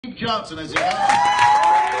Steve Johnson as he comes.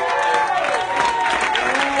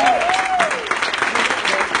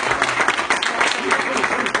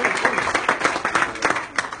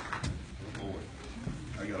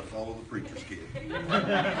 I got to follow the preacher's kid.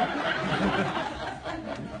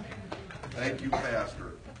 Thank you,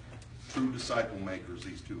 Pastor. True disciple makers,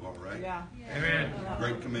 these two, all right? Yeah. Amen.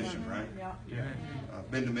 Great commission, right? Yeah. Yeah. I've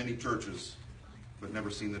been to many churches, but never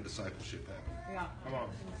seen the discipleship happen. Yeah. Come on.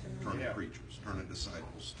 Turning Yeah. preachers, turning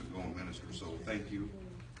disciples to go and minister. So thank you.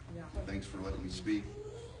 Yeah. Thanks for letting me speak.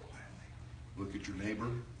 Look at your neighbor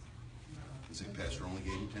and say, Pastor only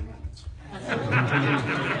gave you 10 minutes.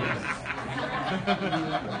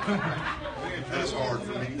 That's hard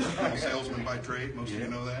for me. I'm a salesman by trade. Most of you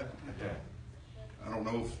know that. I don't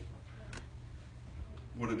know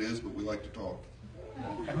what it is, but we like to talk.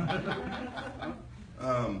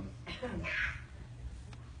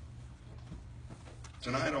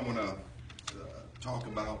 Tonight I want to talk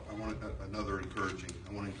about, I want another encouraging.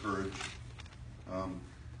 I want to encourage,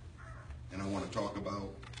 and I want to talk about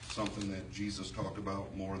something that Jesus talked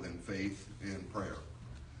about more than faith and prayer.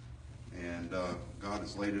 And God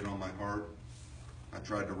has laid it on my heart. I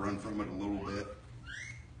tried to run from it a little bit.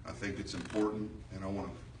 I think it's important, and I want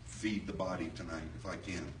to feed the body tonight if I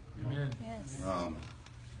can. Amen. Yes.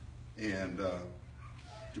 And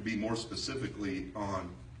to be more specifically on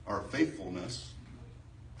our faithfulness,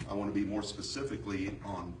 I want to be more specifically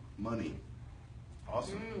on money.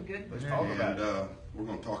 Awesome. Good. Let's talk about And it. we're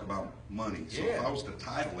going to talk about money. So if I was to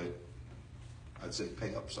title it, I'd say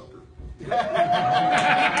pay up, sucker.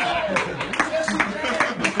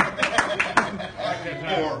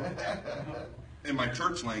 Or in my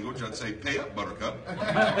church language, I'd say pay up, buttercup. Now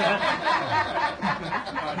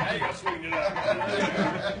you got to sweeten it up.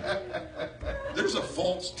 There's a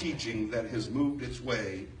false teaching that has moved its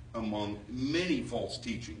way among many false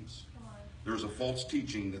teachings. There's a false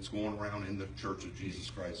teaching that's going around in the Church of Jesus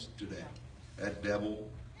Christ today. That devil,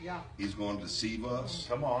 Yeah. he's going to deceive us.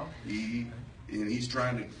 Come on. He's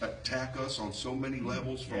trying to attack us on so many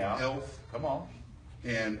levels, from Yeah. health. Come on.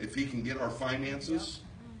 And if he can get our finances,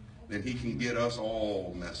 then he can get us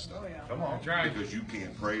all messed up. Oh, yeah. Come on. That's right. Because you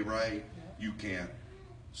can't pray right, you can't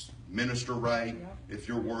minister right, if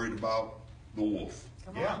you're worried about the wolf.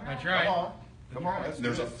 Yeah. That's right. Come on. Come on. That's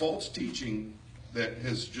There's a good. false teaching that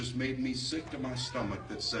has just made me sick to my stomach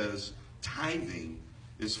that says tithing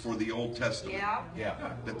is for the Old Testament. Yeah.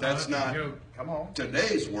 Yeah. That's not Come on.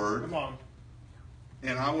 today's word. Come on.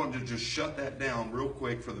 And I wanted to just shut that down real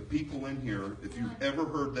quick for the people in here. If you've ever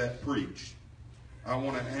heard that preached, I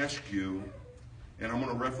want to ask you, and I'm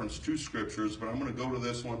going to reference two scriptures, but I'm going to go to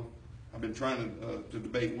this one. I've been trying to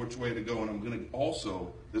debate which way to go, and I'm going to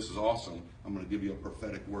also, this is awesome, I'm going to give you a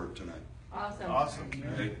prophetic word tonight. Awesome. Awesome.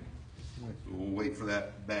 Okay? So we'll wait for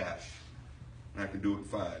that bash. And I can do it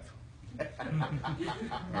 5. All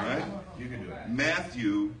right? You can do it.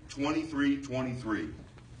 Matthew 23:23.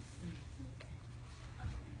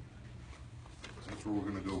 That's where we're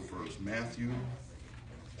going to go first. Matthew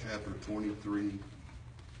chapter 23,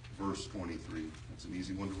 verse 23. That's an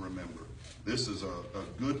easy one to remember. This is a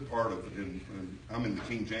good part of it. And I'm in the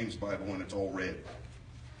King James Bible, and it's all red.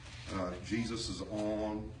 Jesus is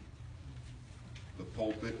on the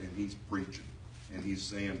pulpit, and he's preaching. And he's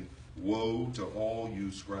saying, woe to all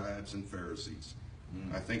you scribes and Pharisees.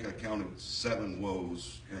 I think I counted 7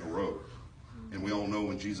 woes in a row. And we all know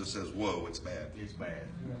when Jesus says woe, it's bad. It's bad.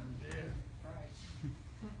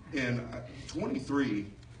 And 23,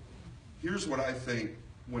 here's what I think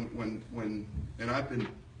when and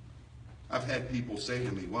I've had people say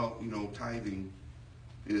to me, well, you know, tithing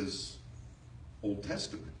is Old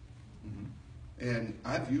Testament. And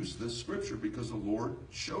I've used this scripture because the Lord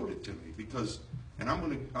showed it to me. And I'm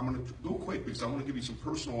gonna go quick because I want to give you some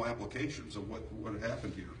personal applications of what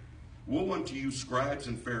happened here. Woe unto you, scribes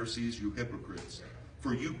and Pharisees, you hypocrites,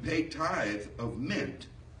 for you pay tithe of mint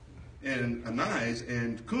and anise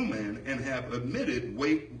and cumin, and have omitted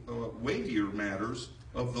weightier matters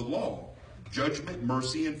of the law, judgment,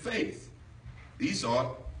 mercy, and faith. These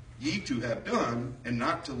ought ye to have done, and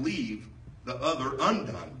not to leave the other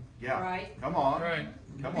undone. Yeah. Right. Come on. Right.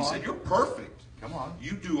 Come He on. said, you're perfect. Come on.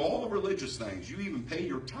 You do all the religious things. You even pay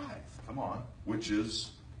your tithe, Come on. which is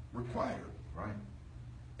required. Right.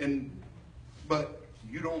 But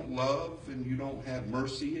you don't love, and you don't have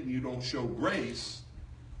mercy, and you don't show grace.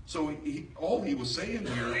 So all he was saying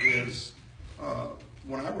here is,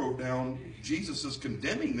 when I wrote down, Jesus is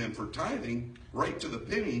condemning them for tithing right to the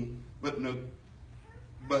penny, but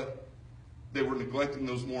they were neglecting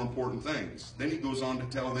those more important things. Then he goes on to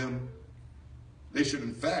tell them they should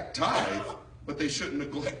in fact tithe, but they shouldn't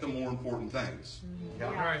neglect the more important things.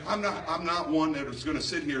 Yeah. Right. I'm not one that is going to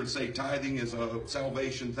sit here and say tithing is a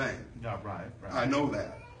salvation thing. No, right. I know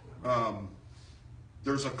that.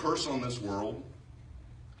 There's a curse on this world,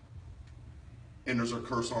 and there's a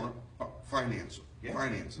curse on finances. Yeah.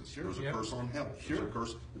 Sure. There's a Yep. curse on health. Sure. There's a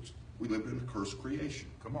curse. We live in a cursed creation.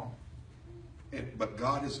 Come on. But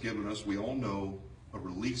God has given us, we all know, a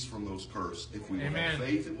release from those curses. If we will have Amen.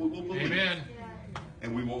 faith and we will believe, Amen.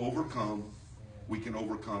 and we will overcome, we can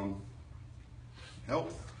overcome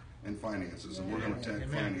health and finances. And we're going to attack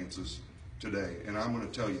Amen. finances today. And I'm going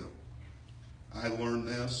to tell you, I learned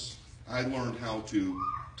this. I learned how to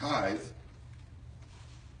tithe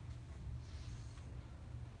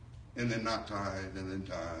and then not tithe and then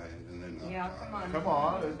tithe and then not Yeah, tithe. come on. Come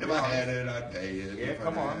on. If I had it, I'd pay it. Yeah, If I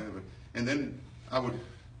come on. didn't have it. And then I would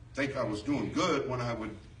think I was doing good when I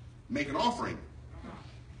would make an offering.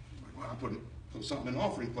 Like, well, I put something in the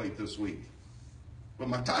offering plate this week. But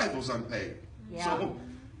my tithe was unpaid. Yeah. So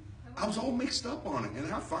I was all mixed up on it. And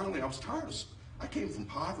then I was tired. I came from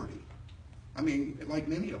poverty. I mean, like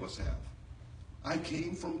many of us have. I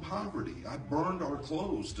came from poverty. I burned our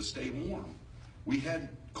clothes to stay warm. We had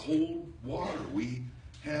cold water. We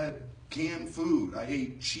had canned food. I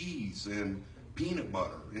ate cheese and peanut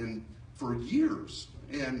butter and for years.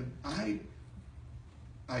 And I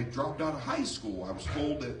dropped out of high school. I was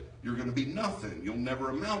told that you're going to be nothing. You'll never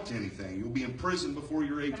amount to anything. You'll be in prison before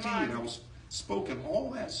you're 18. I was spoken all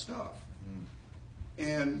that stuff.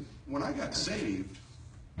 And when I got saved,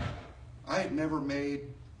 I had never made,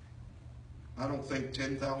 I don't think,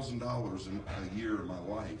 $10,000 in a year in my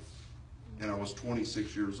life. And I was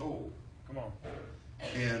 26 years old. Come on.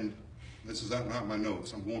 And this is not my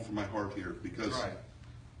notes. I'm going from my heart here because Right.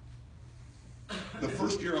 the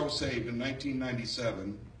first year I was saved in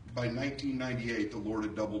 1997, by 1998, the Lord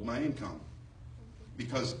had doubled my income.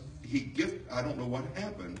 Because I don't know what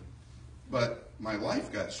happened, but my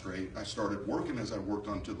life got straight. I started working as I worked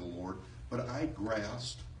unto the Lord, but I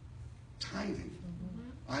grasped tithing.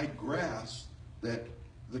 I grasped that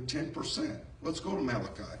the 10%. Let's go to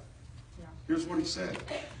Malachi. Here's what he said.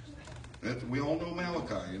 We all know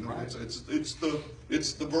Malachi. You know, Right. it's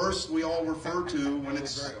the verse we all refer to when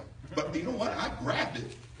it's. But you know what? I grabbed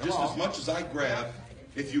it just as much as I grabbed.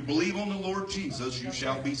 If you believe on the Lord Jesus, you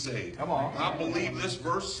shall be saved. Come on. I believe this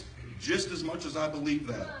verse just as much as I believe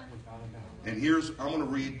that. And I'm going to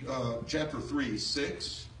read chapter 3,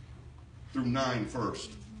 6 through 9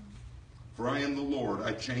 first. For I am the Lord,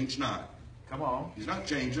 I change not. Come on. He's not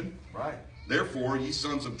changing. Right. Therefore, ye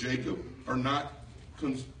sons of Jacob are not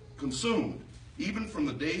consumed. Even from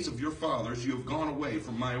the days of your fathers you have gone away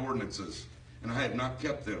from my ordinances, and I have not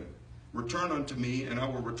kept them. Return unto me, and I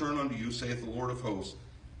will return unto you, saith the Lord of hosts.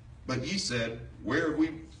 But ye said, Where have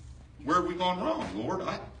we gone wrong, Lord?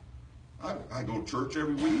 I go to church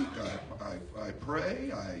every week. I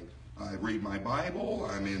pray. I read my Bible.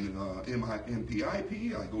 I'm in my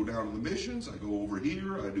MPIP. I go down to the missions. I go over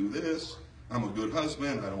here. I do this. I'm a good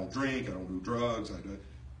husband. I don't drink. I don't do drugs.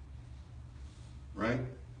 Right?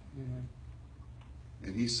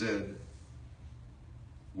 And he said,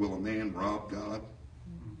 will a man rob God?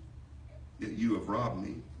 Yet you have robbed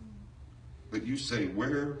me. But you say,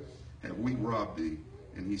 where have we robbed thee?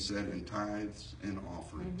 And he said, in tithes and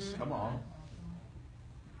offerings. Come on.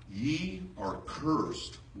 Ye are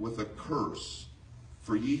cursed with a curse,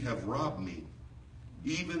 for ye have robbed me,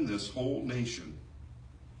 even this whole nation.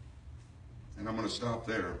 And I'm going to stop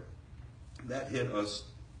there. That hit us.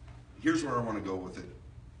 Here's where I want to go with it.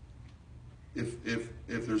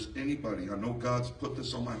 If there's anybody, I know God's put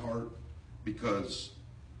this on my heart because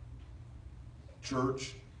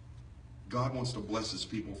church, God wants to bless his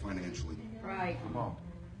people financially. Right. Come on.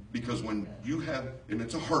 Because when you have, and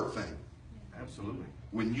it's a heart thing, Absolutely.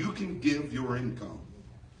 when you can give your income,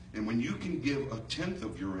 and when you can give a tenth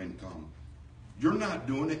of your income, you're not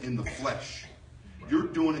doing it in the flesh. You're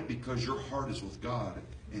doing it because your heart is with God,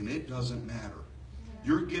 and it doesn't matter.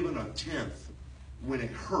 You're giving a tenth when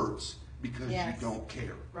it hurts because Yes. you don't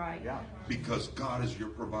care. Right. Yeah. Because God is your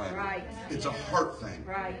provider. Right. It's a heart thing.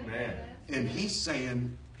 Right. Man. And he's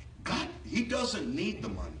saying, God, he doesn't need the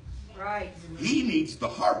money. Right. He needs the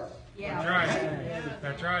heart. Yeah. That's right. That's right.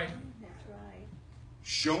 That's right.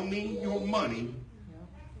 Show me your money.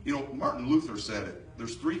 You know, Martin Luther said it.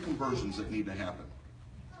 There's 3 conversions that need to happen.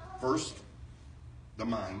 First, the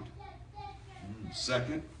mind.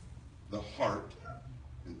 Second, the heart.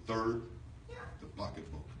 And third, the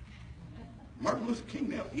pocketbook. Martin Luther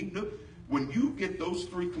King, he knew. When you get those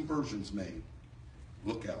 3 conversions made,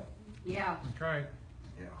 look out. Yeah. That's right.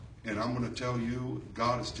 Yeah. And I'm going to tell you,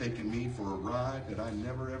 God has taken me for a ride that I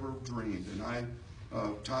never ever dreamed. And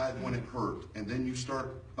tithe when it hurt, and then you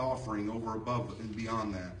start offering over, above, and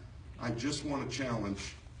beyond that. I just want to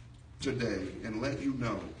challenge today and let you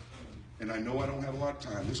know, and I know I don't have a lot of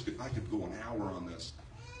time. I could go an hour on this.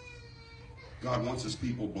 God wants his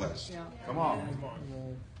people blessed. Yeah. Come on.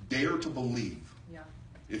 Dare to believe. Yeah.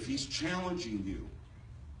 If he's challenging you,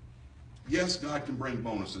 yes, God can bring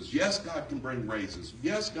bonuses. Yes, God can bring raises.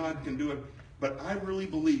 Yes, God can do it. But I really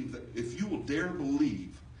believe that if you will dare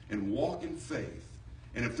believe and walk in faith,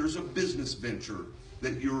 and if there's a business venture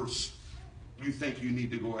that you think you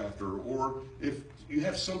need to go after, or if you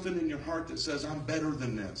have something in your heart that says, I'm better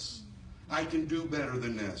than this, I can do better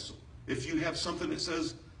than this. If you have something that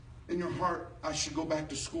says in your heart, I should go back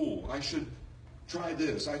to school, I should try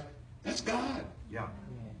this, that's God. Yeah.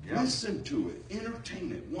 Yeah. Listen to it,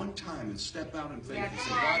 entertain it one time, and step out in faith Yeah, and say,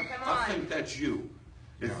 come on, God, come I on. think that's you.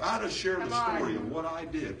 If Yeah. I'd have shared Come the story on. of what I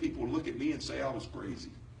did, people would look at me and say I was crazy.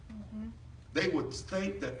 They would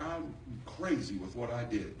think that I'm crazy with what I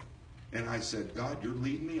did. And I said, God, you're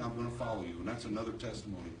leading me, I'm going to follow you. And that's another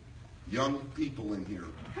testimony. Young people in here,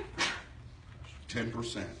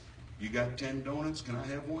 10%. You got 10 donuts, can I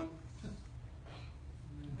have one?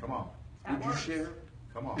 Come on. That Would you works. share?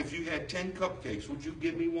 Come on. If you had 10 cupcakes, would you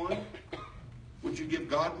give me one? Would you give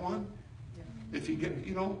God one? If you get,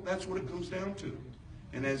 that's what it comes down to.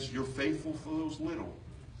 And as you're faithful for those little,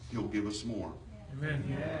 he'll give us more.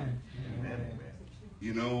 Amen. Amen.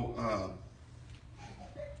 You know,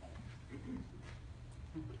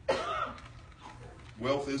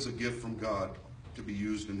 wealth is a gift from God to be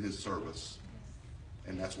used in his service.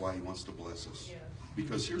 And that's why he wants to bless us.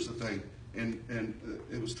 Because here's the thing, and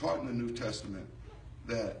it was taught in the New Testament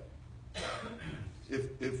that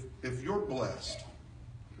if you're blessed,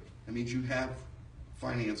 that means you have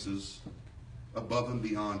finances above and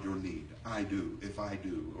beyond your need. I do, if I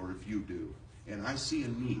do, or if you do. And I see a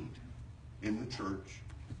need in the church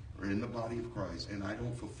or in the body of Christ, and I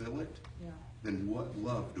don't fulfill it, then what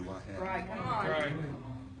love do I have? Right, come on. Right.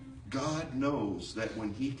 God knows that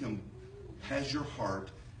when he has your heart,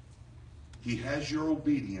 he has your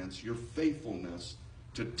obedience, your faithfulness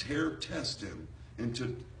to test him and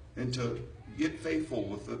to get faithful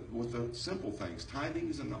with the simple things,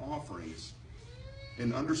 tithings and the offerings,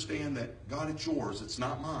 and understand that God, it's yours, it's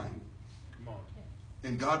not mine. Come on.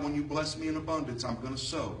 And God, when you bless me in abundance, I'm going to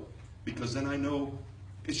sow, because then I know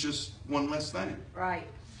it's just one less thing. Right.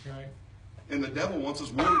 Right. And the devil wants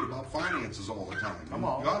us worried about finances all the time. Come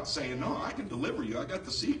on. God's saying, no, I can deliver you. I got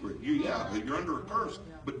the secret. You're under a curse.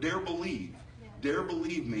 But dare believe. Dare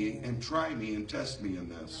believe me and try me and test me in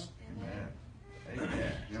this. Amen.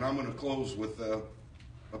 Amen. And I'm going to close with a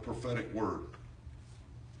prophetic word.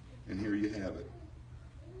 And here you have it.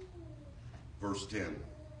 Verse 10.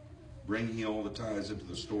 Bring ye all the tithes into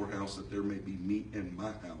the storehouse, that there may be meat in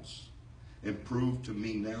my house. And prove to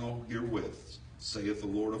me now herewith, saith the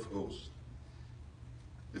Lord of hosts,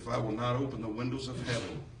 if I will not open the windows of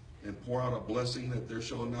heaven and pour out a blessing, that there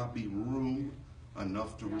shall not be room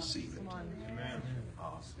enough to receive it. Come on. Amen.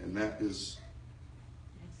 Awesome. And that is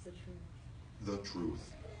That's the truth. the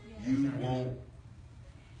truth. You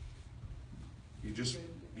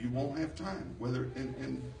won't have time, whether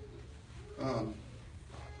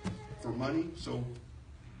for money. So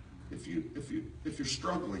if you're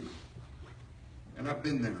struggling, and I've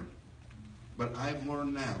been there, but I've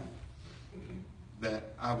learned now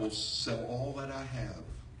that I will sell all that I have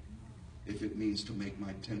if it means to make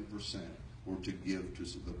my 10% or to give to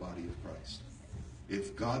the body of Christ.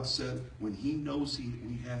 If God said, when he knows he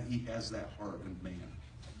has that heart in man,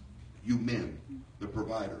 you men, the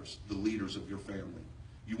providers, the leaders of your family,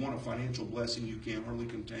 you want a financial blessing you can't hardly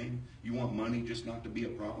contain? You want money just not to be a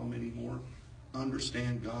problem anymore?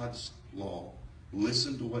 Understand God's law.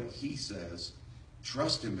 Listen to what he says.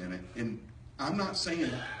 Trust him in it. And I'm not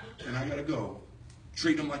saying, and I got to go,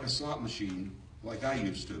 treat him like a slot machine like I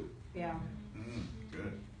used to. Yeah.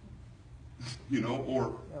 Good.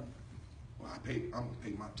 Or, well, I'm going to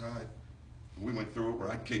pay my tithe. We went through it where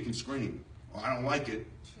I'd kick and scream. Well, I don't like it.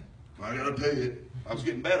 I got to pay it. I was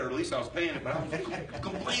getting better. At least I was paying it, but I was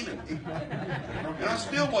complaining. And I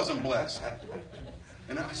still wasn't blessed.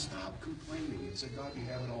 And I stopped complaining and said, God, you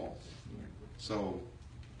have it all. So,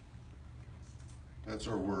 that's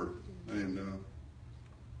our word. And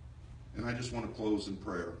I just want to close in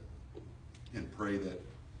prayer and pray that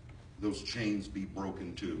those chains be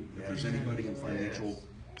broken too. If there's anybody in financial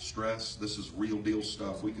stress, this is real deal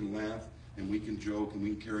stuff. We can laugh and we can joke and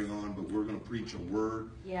we can carry on, but we're going to preach a word.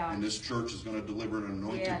 Yeah. And this church is going to deliver an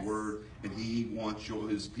anointed Yes. word, and he wants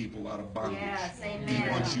his people out of bondage. Yes, He amen.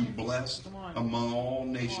 wants you blessed Come on. among all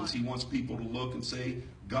nations. He wants people to look and say,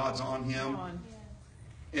 God's on him. Come on.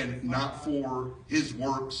 And not for his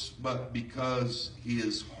works, but because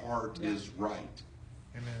his heart is right.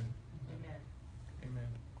 Amen. Amen.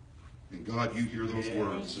 And God, you hear those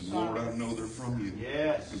words. And Lord, I know they're from you.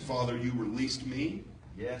 Yes. And Father, you released me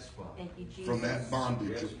Yes, Father. Thank you, Jesus. from that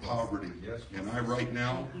bondage of poverty. Yes, And I right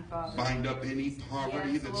now Thank you, Father. bind up any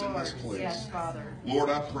poverty Yes, that's in this Lord. place. Yes, Father. Lord,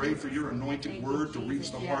 I pray for your anointed Thank you, word to reach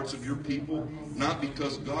Jesus. the Yes. hearts of your people, not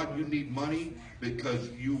because, God, you need money, because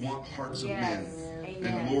you want hearts of Yes. men. Amen.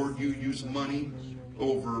 And Lord, you use money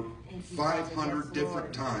over Thank you, Father. 500 Yes, different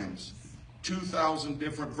Lord. times, 2,000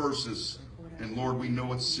 different verses. And Lord, we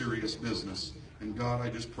know it's serious business. And God, I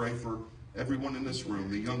just pray for everyone in this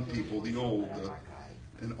room, the young people, the old,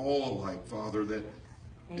 and all alike, Father, that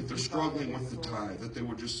if they're struggling with the tithe, that they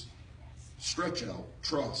would just stretch out,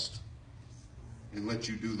 trust, and let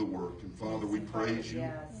you do the work. And Father, we praise you.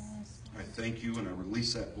 Yes. I thank you, and I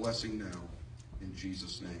release that blessing now in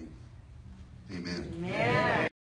Jesus' name. Amen. Amen.